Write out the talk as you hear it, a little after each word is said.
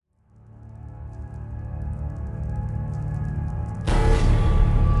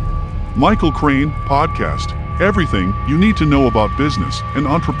Michael Crane Podcast. Everything you need to know about business and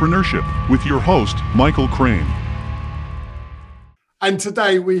entrepreneurship with your host, Michael Crane. And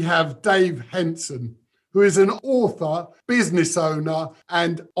today we have Dave Henson, who is an author, business owner,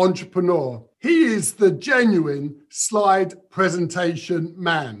 and entrepreneur. He is the genuine slide presentation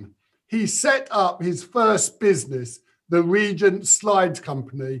man. He set up his first business, the Regent Slides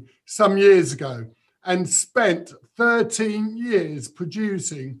Company, some years ago, and spent 13 years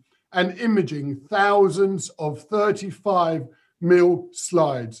producing and imaging thousands of 35mm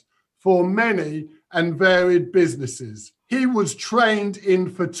slides for many and varied businesses. He was trained in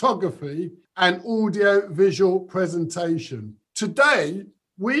photography and audio-visual presentation. Today,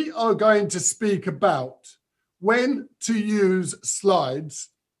 we are going to speak about when to use slides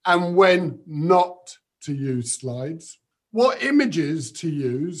and when not to use slides, what images to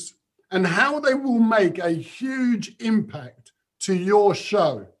use, and how they will make a huge impact to your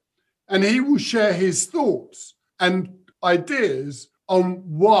show. And he will share his thoughts and ideas on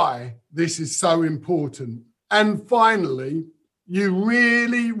why this is so important. And finally, you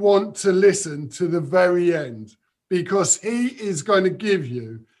really want to listen to the very end, because he is going to give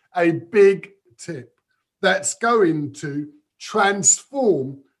you a big tip that's going to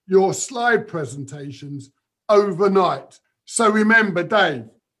transform your slide presentations overnight. So remember, Dave,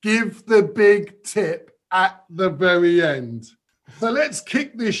 give the big tip at the very end. So let's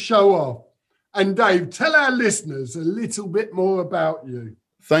kick this show off. And Dave, tell our listeners a little bit more about you.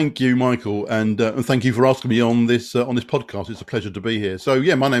 Thank you, Michael, and thank you for asking me on this podcast. It's a pleasure to be here. So,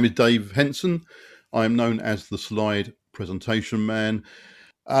 my name is Dave Henson. I'm known as the Slide Presentation Man.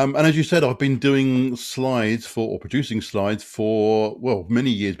 And as you said, I've been doing slides producing slides for,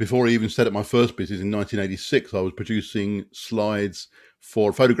 many years. Before I even set up my first business in 1986, I was producing slides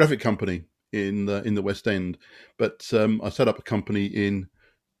for a photographic company in the West End. But I set up a company in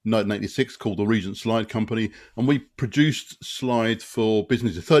 1986 called the Regent Slide Company, and we produced slides for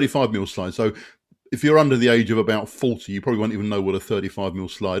businesses, 35mm slides. So if you're under the age of about 40, you probably won't even know what a 35mm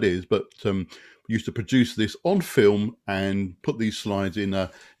slide is, but we used to produce this on film and put these slides in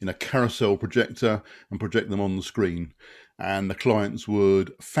a carousel projector and project them on the screen. And the clients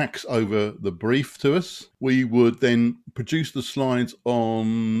would fax over the brief to us. We would then produce the slides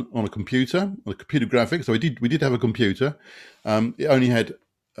on a computer graphics. So we did have a computer. It only had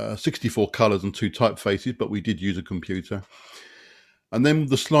 64 colours and 2 typefaces, but we did use a computer. And then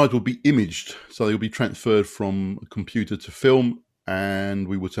the slides would be imaged. So they would be transferred from a computer to film, and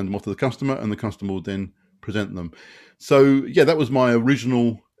we would send them off to the customer, and the customer would then present them. So, that was my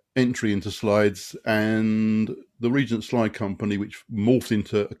original entry into slides. And the Regent Slide Company, which morphed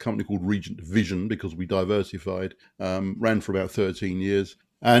into a company called Regent Vision because we diversified, ran for about 13 years.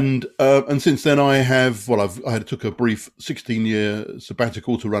 And since then I took a brief 16-year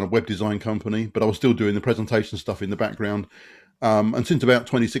sabbatical to run a web design company, but I was still doing the presentation stuff in the background. And since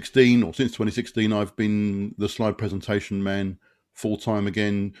 2016, I've been the slide presentation man full-time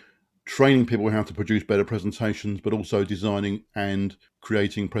again, training people how to produce better presentations, but also designing and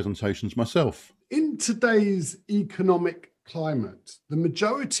creating presentations myself. In today's economic climate, the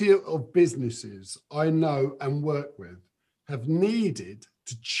majority of businesses I know and work with have needed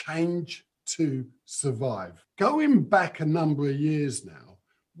to change to survive. Going back a number of years now,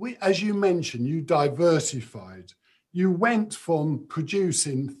 as you mentioned, you diversified. You went from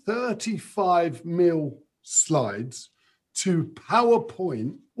producing 35mm slides to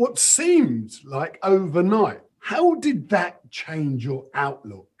PowerPoint, what seemed like overnight. How did that change your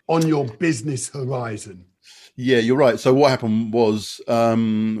outlook on your business horizon? Yeah, you're right. So what happened was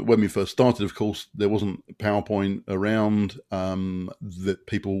when we first started, of course, there wasn't PowerPoint around, that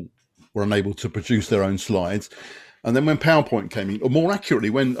people were unable to produce their own slides. And then when PowerPoint came in, or more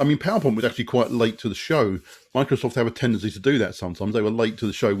accurately, PowerPoint was actually quite late to the show. Microsoft have a tendency to do that sometimes. They were late to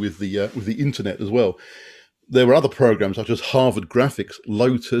the show with the internet as well. There were other programs such as Harvard Graphics,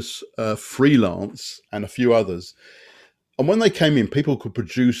 Lotus, Freelance, and a few others. And when they came in, people could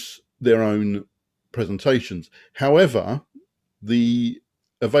produce their own presentations. However, the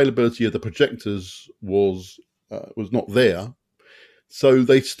availability of the projectors was not there, so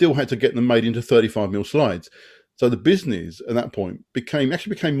they still had to get them made into 35mm slides. So the business at that point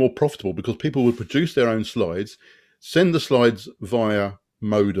became more profitable because people would produce their own slides, send the slides via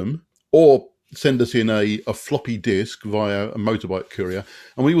modem, or send us in a floppy disk via a motorbike courier,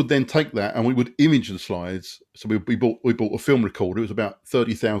 and we would then take that and we would image the slides. So we bought a film recorder. It was about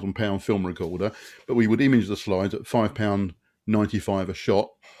 £30,000 film recorder, but we would image the slides at £5.95 a shot,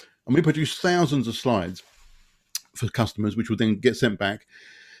 and we produced thousands of slides for customers, which would then get sent back.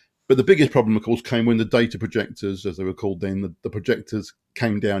 But the biggest problem, of course, came when the data projectors, as they were called then, the projectors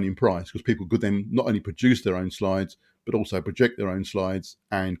came down in price, because people could then not only produce their own slides, but also project their own slides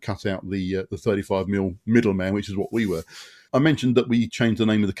and cut out the 35mm middleman, which is what we were. I mentioned that we changed the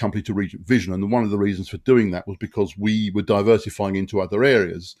name of the company to Regent Vision, and one of the reasons for doing that was because we were diversifying into other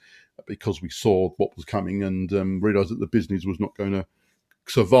areas, because we saw what was coming and realised that the business was not going to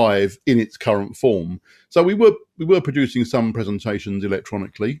survive in its current form. So we were producing some presentations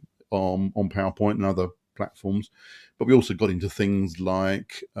electronically on PowerPoint and other platforms, but we also got into things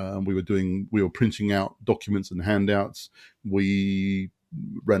like we were printing out documents and handouts. We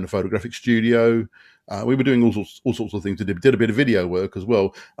ran a photographic studio. We were doing all sorts of things. Did a bit of video work as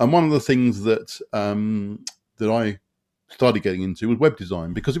well. And one of the things that I started getting into was web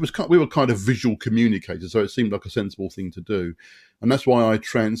design, because we were kind of visual communicators, so it seemed like a sensible thing to do. And that's why I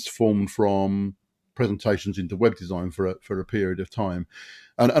transformed from presentations into web design for a period of time.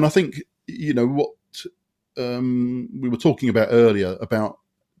 And I think, what we were talking about earlier about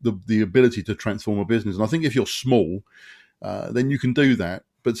the ability to transform a business. And I think if you're small, then you can do that.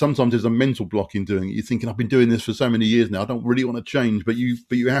 But sometimes there's a mental block in doing it. You're thinking, I've been doing this for so many years now, I don't really want to change, but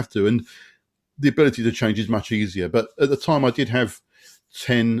you have to. And the ability to change is much easier. But at the time, I did have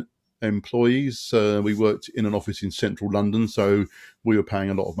 10 employees. We worked in an office in central London, so we were paying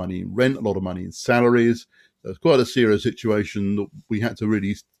a lot of money in rent, a lot of money in salaries. It was quite a serious situation that we had to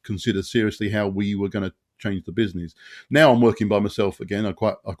really consider seriously how we were going to change the business. Now I'm working by myself again. I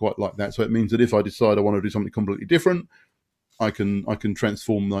quite like that. So it means that if I decide I want to do something completely different, I can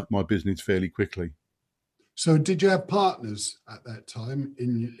transform my business fairly quickly. So did you have partners at that time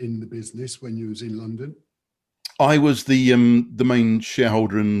in the business when you was in London? I was the main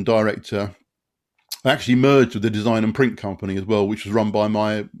shareholder and director. I actually merged with the design and print company as well, which was run by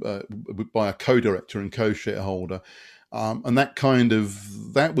by a co-director and co-shareholder. And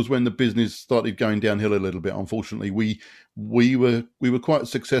that was when the business started going downhill a little bit. Unfortunately, we were quite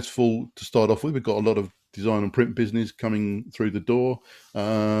successful to start off with. We got a lot of design and print business coming through the door.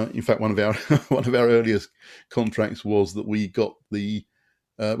 In fact, one of our earliest contracts was that we got the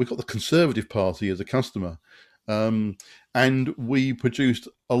Conservative Party as a customer, and we produced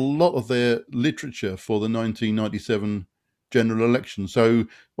a lot of their literature for the 1997 general election. So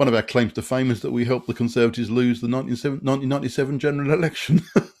one of our claims to fame is that we helped the Conservatives lose the 1997 general election.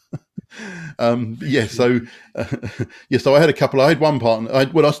 So I had a couple. I had one partner.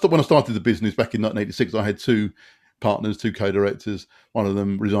 When I started the business back in 1986, I had two partners, two co-directors. One of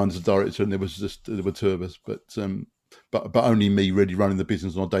them resigned as a director, and there were two of us. But only me really running the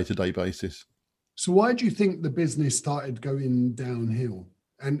business on a day-to-day basis. So why do you think the business started going downhill?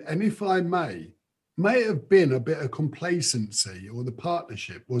 And if I may it have been a bit of complacency, or the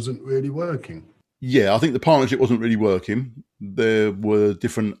partnership wasn't really working? Yeah, I think the partnership wasn't really working. There were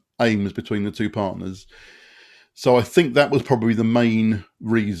different aims between the two partners. So I think that was probably the main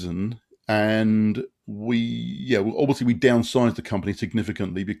reason. And we downsized the company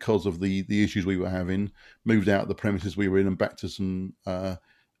significantly because of the issues we were having, moved out of the premises we were in and back to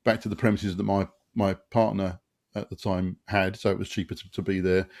the premises that my partner at the time had, so it was cheaper to be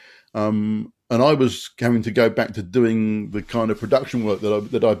there. And I was having to go back to doing the kind of production work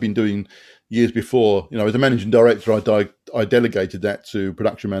that I'd been doing years before. As a managing director, I delegated that to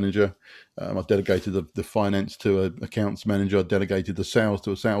production manager. I delegated the finance to an accounts manager. I delegated the sales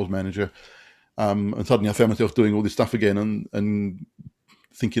to a sales manager. And suddenly I found myself doing all this stuff again and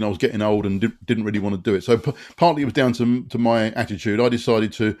thinking I was getting old and didn't really want to do it. So partly it was down to my attitude. I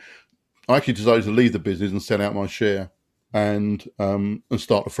actually decided to leave the business and sell out my share and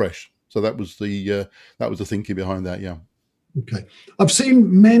start afresh. So that was the thinking behind that. Yeah. Okay. I've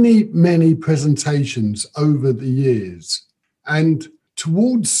seen many presentations over the years, and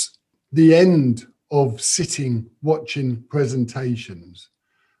towards the end of sitting watching presentations,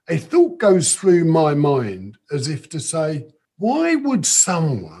 a thought goes through my mind as if to say, why would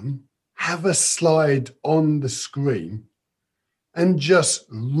someone have a slide on the screen and just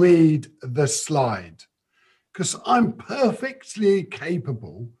read the slide? Because I'm perfectly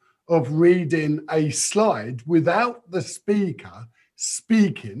capable of reading a slide without the speaker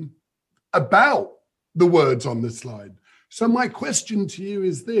speaking about the words on the slide. So my question to you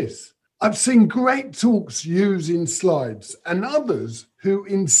is this. I've seen great talks using slides and others who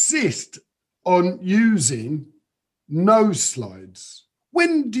insist on using no slides.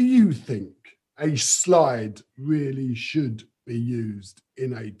 When do you think a slide really should be used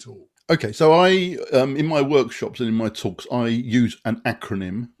in a talk? Okay, so I, in my workshops and in my talks, I use an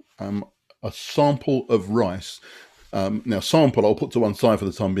acronym, a sample of rice. Now, sample I'll put to one side for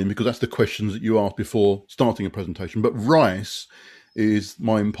the time being because that's the questions that you ask before starting a presentation. But rice is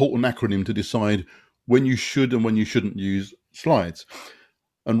my important acronym to decide when you should and when you shouldn't use slides.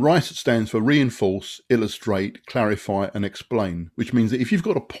 And RICE stands for Reinforce, Illustrate, Clarify, and Explain, which means that if you've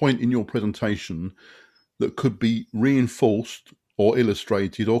got a point in your presentation that could be reinforced or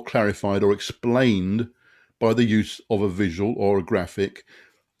illustrated or clarified or explained by the use of a visual or a graphic,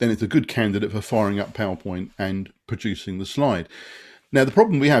 then it's a good candidate for firing up PowerPoint and producing the slide. Now, the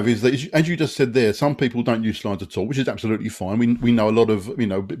problem we have is that, as you just said there, some people don't use slides at all, which is absolutely fine. We know a lot of,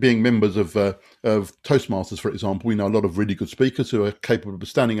 being members of Toastmasters, for example, we know a lot of really good speakers who are capable of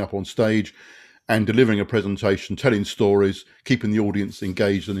standing up on stage and delivering a presentation, telling stories, keeping the audience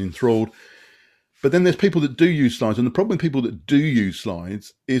engaged and enthralled. But then there's people that do use slides, and the problem with people that do use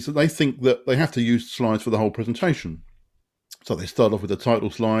slides is that they think that they have to use slides for the whole presentation. So they start off with a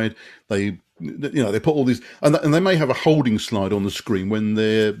title slide. They put all these, and they may have a holding slide on the screen when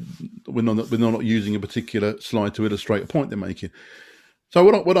they're not using a particular slide to illustrate a point they're making. So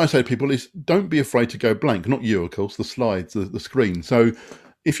what I say to people is, don't be afraid to go blank. Not you, of course, the slides, the screen. So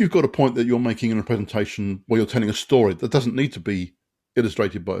if you've got a point that you're making in a presentation where you're telling a story that doesn't need to be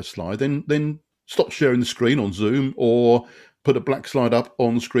illustrated by a slide, then stop sharing the screen on Zoom or put a black slide up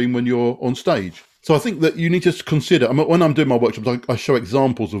on the screen when you're on stage. So I think that you need to consider, when I'm doing my workshops, I show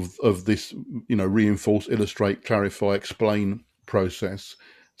examples of this, reinforce, illustrate, clarify, explain process.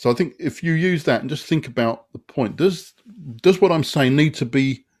 So I think if you use that and just think about the point, does what I'm saying need to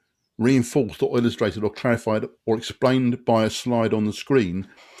be reinforced or illustrated or clarified or explained by a slide on the screen?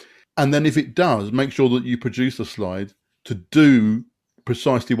 And then if it does, make sure that you produce a slide to do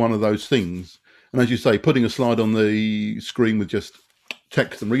precisely one of those things. And as you say, putting a slide on the screen with just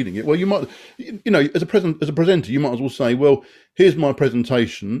text and reading it, well, you might, as a presenter, you might as well say, well, here's my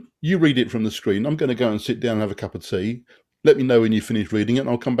presentation. You read it from the screen. I'm going to go and sit down and have a cup of tea. Let me know when you finish reading it, and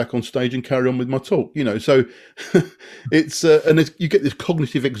I'll come back on stage and carry on with my talk. So you get this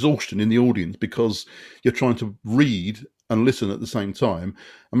cognitive exhaustion in the audience because you're trying to read and listen at the same time.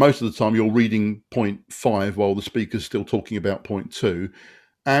 And most of the time you're reading point 5 while the speaker's still talking about point 2.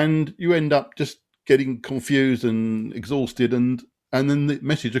 And you end up just getting confused and exhausted, and then the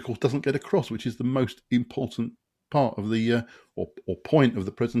message, of course, doesn't get across, which is the most important part of the or point of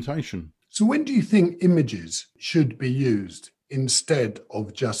the presentation. So when do you think images should be used instead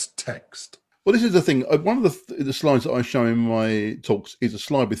of just text? Well, this is the thing. One of the slides that I show in my talks is a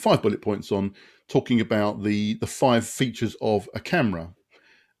slide with 5 bullet points on, talking about the 5 features of a camera.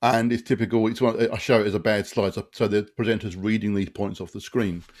 And it's typical. I show it as a bad slide, so the presenter's reading these points off the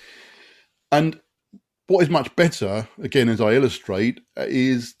screen. And what is much better, again, as I illustrate,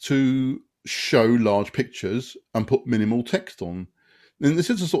 is to show large pictures and put minimal text on. And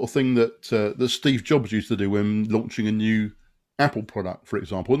this is the sort of thing that Steve Jobs used to do when launching a new Apple product, for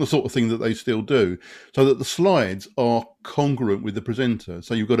example, and the sort of thing that they still do, so that the slides are congruent with the presenter.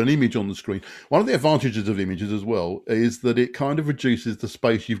 So you've got an image on the screen. One of the advantages of images as well is that it kind of reduces the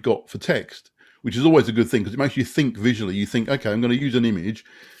space you've got for text, which is always a good thing because it makes you think visually. You think, okay, I'm going to use an image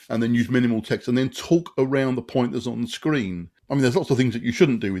and then use minimal text and then talk around the point that's on the screen. I mean, there's lots of things that you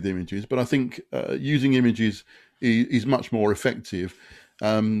shouldn't do with images, but I think using images is much more effective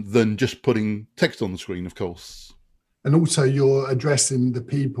than just putting text on the screen, of course. And also you're addressing the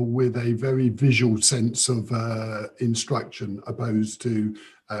people with a very visual sense of instruction opposed to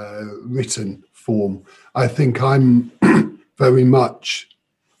written form. I think I'm very much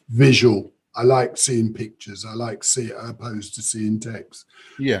visual. I like seeing pictures. I like opposed to seeing text.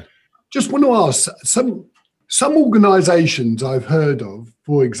 Yeah. Just want to ask, some organizations I've heard of,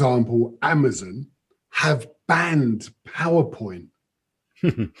 for example, Amazon, have banned PowerPoint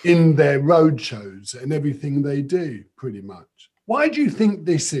in their roadshows and everything they do, pretty much. Why do you think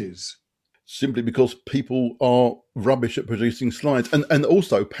this is? Simply because people are rubbish at producing slides. And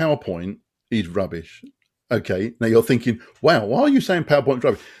also PowerPoint is rubbish. Okay, now you're thinking, wow, why are you saying PowerPoint's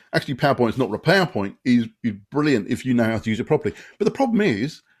rubbish? Actually, PowerPoint's not rubbish. PowerPoint is brilliant if you know how to use it properly. But the problem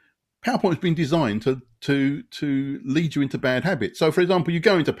is, PowerPoint's been designed to lead you into bad habits. So, for example, you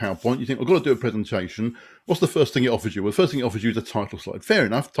go into PowerPoint, you think, I've got to do a presentation. What's the first thing it offers you? Well, the first thing it offers you is a title slide. Fair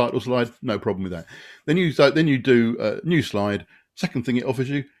enough, title slide, no problem with that. Then you do a new slide. Second thing it offers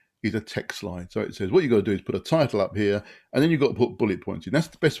you is a text slide. So it says, what you've got to do is put a title up here, and then you've got to put bullet points in. That's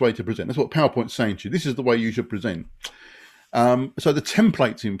the best way to present. That's what PowerPoint's saying to you. This is the way you should present. So the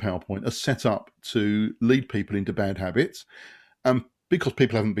templates in PowerPoint are set up to lead people into bad habits. Because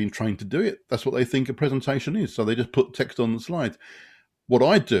people haven't been trained to do it, that's what they think a presentation is. So they just put text on the slides. What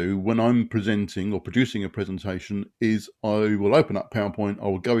I do when I'm presenting or producing a presentation is I will open up PowerPoint, I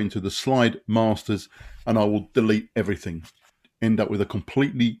will go into the slide masters, and I will delete everything. end up with a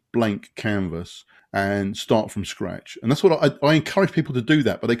completely blank canvas and start from scratch. And that's what I encourage people to do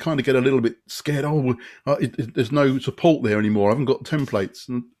that, but they kind of get a little bit scared. There's no support there anymore. I haven't got templates.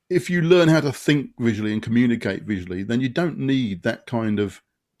 And if you learn how to think visually and communicate visually, then you don't need that kind of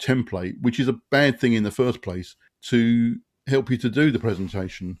template, which is a bad thing in the first place, to help you to do the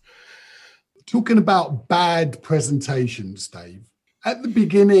presentation. Talking about bad presentations, Dave, at the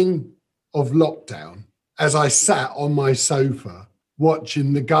beginning of lockdown, as I sat on my sofa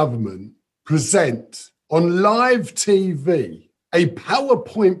watching the government present on live TV a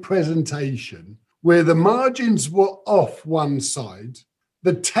PowerPoint presentation where the margins were off one side,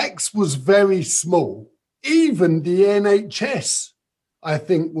 the text was very small, even the NHS, I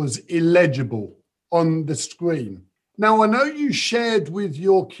think, was illegible on the screen. Now, I know you shared with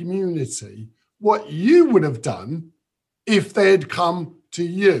your community what you would have done if they had come to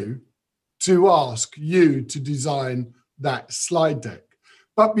you to ask you to design that slide deck.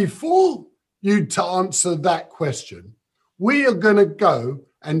 But before you to answer that question, we are going to go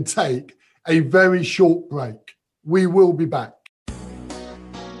and take a very short break. We will be back.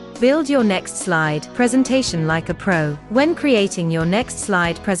 Build your next slide presentation like a pro. When creating your next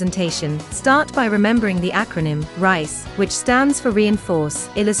slide presentation, start by remembering the acronym RICE, which stands for Reinforce,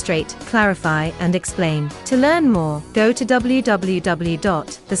 Illustrate, Clarify, and Explain. To learn more, go to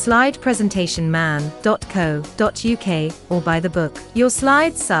www.theslidepresentationman.co.uk or buy the book Your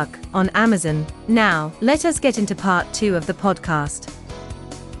Slides Suck on Amazon. Now, let us get into part 2 of the podcast.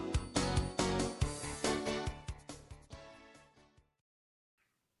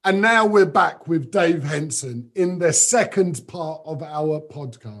 And now we're back with Dave Henson in the second part of our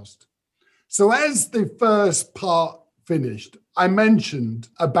podcast. So as the first part finished, I mentioned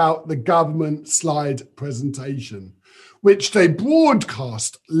about the government slide presentation, which they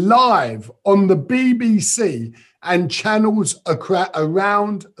broadcast live on the BBC and channels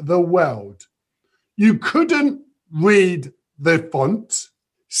around the world. You couldn't read the font.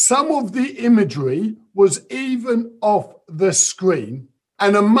 Some of the imagery was even off the screen.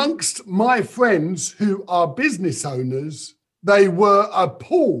 And amongst my friends who are business owners, they were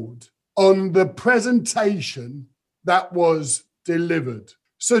appalled on the presentation that was delivered.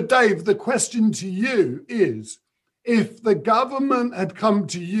 So, Dave, the question to you is, if the government had come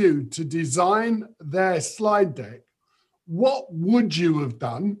to you to design their slide deck, what would you have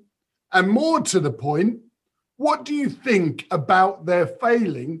done? And more to the point, what do you think about their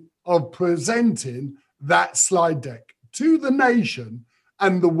failing of presenting that slide deck to the nation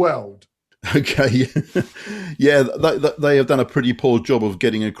and the world? Okay, yeah, they have done a pretty poor job of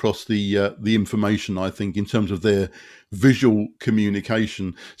getting across the information, I think, in terms of their visual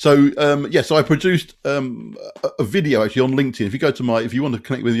communication. So, so I produced a video actually on LinkedIn. If you want to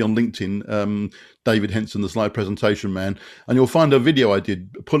connect with me on LinkedIn, David Henson, the slide presentation man, and you'll find a video I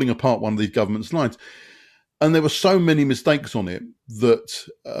did pulling apart one of these government slides. And there were so many mistakes on it that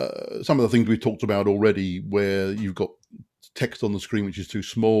some of the things we've talked about already, where you've got text on the screen which is too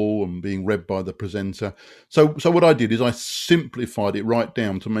small and being read by the presenter. So what I did is I simplified it right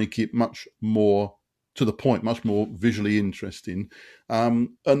down to make it much more to the point, much more visually interesting, and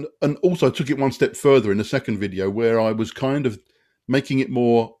also took it one step further in the second video, where I was kind of making it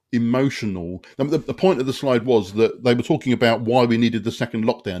more emotional. The point of the slide was that they were talking about why we needed the second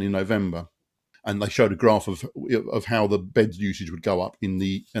lockdown in November. And they showed a graph of how the beds usage would go up in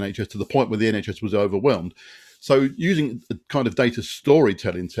the NHS to the point where the NHS was overwhelmed. So using a kind of data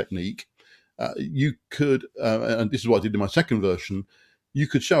storytelling technique, you could, and this is what I did in my second version, you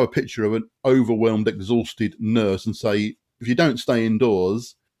could show a picture of an overwhelmed, exhausted nurse and say, if you don't stay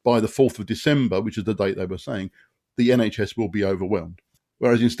indoors by the 4th of December, which is the date they were saying, the NHS will be overwhelmed.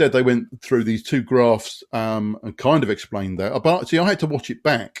 Whereas instead they went through these two graphs and kind of explained that. But see, I had to watch it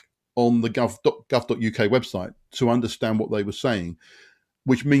back on the gov.uk website to understand what they were saying,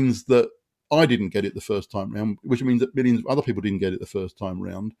 which means that I didn't get it the first time round, which means that millions of other people didn't get it the first time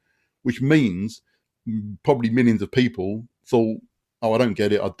round, which means probably millions of people thought, oh, I don't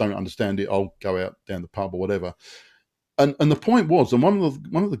get it, I don't understand it, I'll go out down the pub or whatever. And the point was, and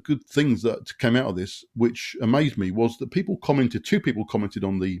one of the good things that came out of this, which amazed me, was that two people commented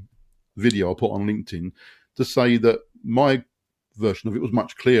on the video I put on LinkedIn to say that my version of it was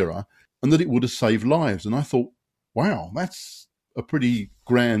much clearer and that it would have saved lives. And I thought, wow, that's a pretty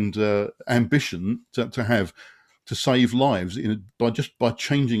grand ambition to have, to save lives by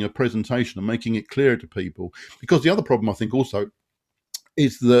changing a presentation and making it clearer to people. Because the other problem, I think, also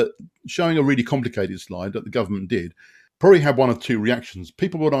is that showing a really complicated slide that the government did probably had one of two reactions.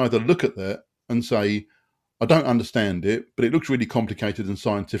 People would either look at that and say, I don't understand it, but it looks really complicated and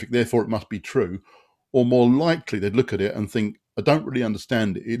scientific, therefore it must be true. or more likely they'd look at it and think, I don't really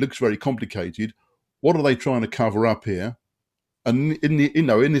understand it. It looks very complicated. What are they trying to cover up here? And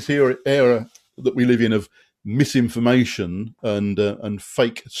in this era that we live in of misinformation and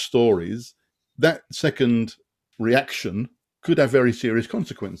fake stories, that second reaction could have very serious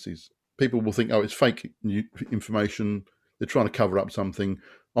consequences. People will think, oh, it's fake information. They're trying to cover up something.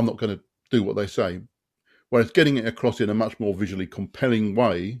 I'm not going to do what they say. Whereas getting it across in a much more visually compelling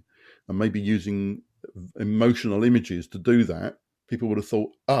way, and maybe using emotional images to do that, people would have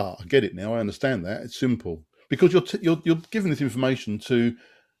thought, I get it now. I understand that. It's simple. Because you're giving this information to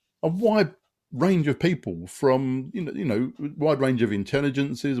a wide range of people from, wide range of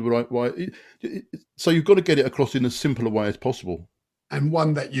intelligences. So you've got to get it across in as simple a way as possible. And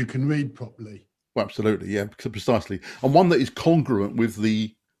one that you can read properly. Well, absolutely, yeah, precisely. And one that is congruent with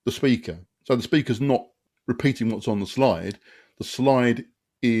the speaker. So the speaker's not repeating what's on the slide. The slide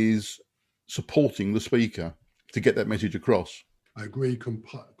is supporting the speaker to get that message across. I agree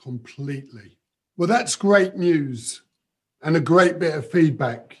completely. Well, that's great news and a great bit of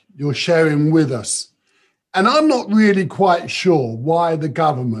feedback you're sharing with us. And I'm not really quite sure why the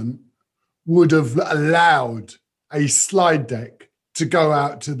government would have allowed a slide deck to go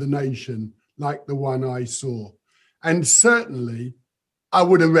out to the nation like the one I saw. And certainly I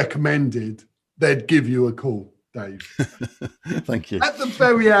would have recommended they'd give you a call, Dave. Thank you. At the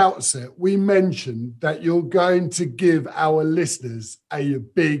very outset, we mentioned that you're going to give our listeners a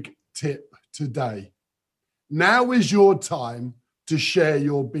big tip today. Now is your time to share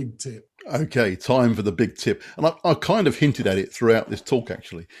your big tip. Okay, time for the big tip. And I kind of hinted at it throughout this talk,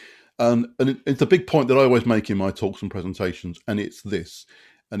 actually. And it's a big point that I always make in my talks and presentations, and it's this.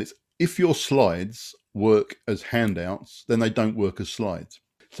 And it's, if your slides work as handouts, then they don't work as slides.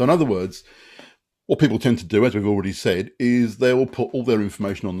 So in other words, what people tend to do, as we've already said, is they will put all their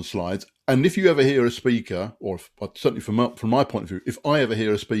information on the slides. And if you ever hear a speaker, or certainly from my point of view, if I ever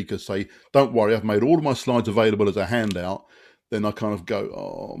hear a speaker say, don't worry, I've made all of my slides available as a handout, then I kind of go,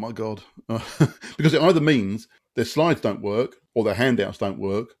 oh my God. Because it either means their slides don't work, or their handouts don't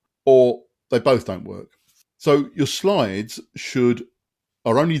work, or they both don't work. So your slides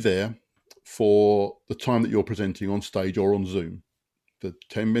are only there for the time that you're presenting on stage or on Zoom. For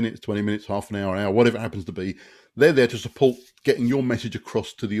 10 minutes, 20 minutes, half an hour, whatever it happens to be. They're there to support getting your message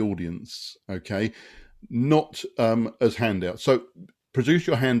across to the audience, okay? Not as handouts. So produce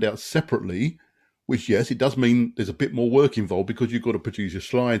your handouts separately, which, yes, it does mean there's a bit more work involved because you've got to produce your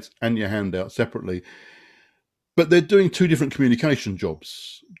slides and your handouts separately. But they're doing two different communication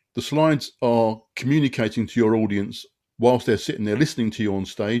jobs. The slides are communicating to your audience whilst they're sitting there listening to you on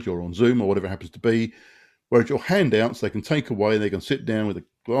stage or on Zoom or whatever it happens to be. Whereas your handouts, they can take away, they can sit down with a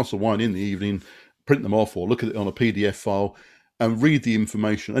glass of wine in the evening, print them off or look at it on a PDF file and read the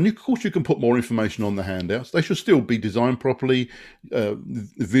information. And of course you can put more information on the handouts. They should still be designed properly,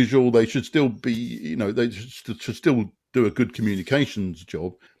 visual. They should still be, they should still do a good communications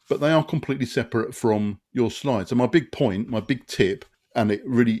job, but they are completely separate from your slides. So my big point, my big tip, and it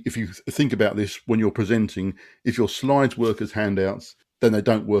really, if you think about this when you're presenting, if your slides work as handouts, then they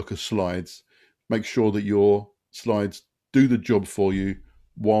don't work as slides. Make sure that your slides do the job for you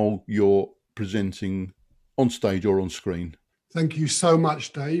while you're presenting on stage or on screen. Thank you so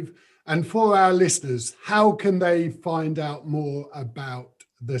much, Dave. And for our listeners, how can they find out more about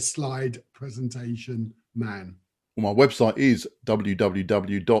the Slide Presentation Man? Well, my website is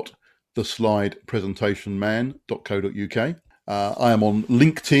www.theslidepresentationman.co.uk. I am on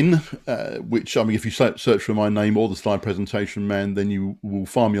LinkedIn, which, if you search for my name or the Slide Presentation Man, then you will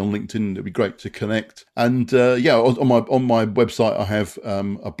find me on LinkedIn. It'd be great to connect. And on my website, I have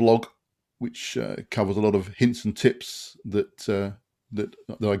a blog which covers a lot of hints and tips that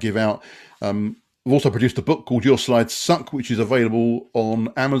I give out. I've also produced a book called Your Slides Suck, which is available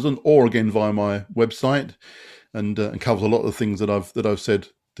on Amazon or again via my website, and covers a lot of the things that I've said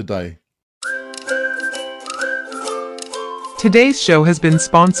today. Today's show has been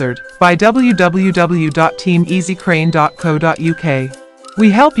sponsored by www.teameasycrane.co.uk. We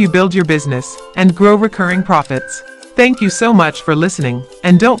help you build your business and grow recurring profits. Thank you so much for listening,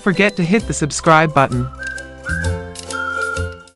 and don't forget to hit the subscribe button.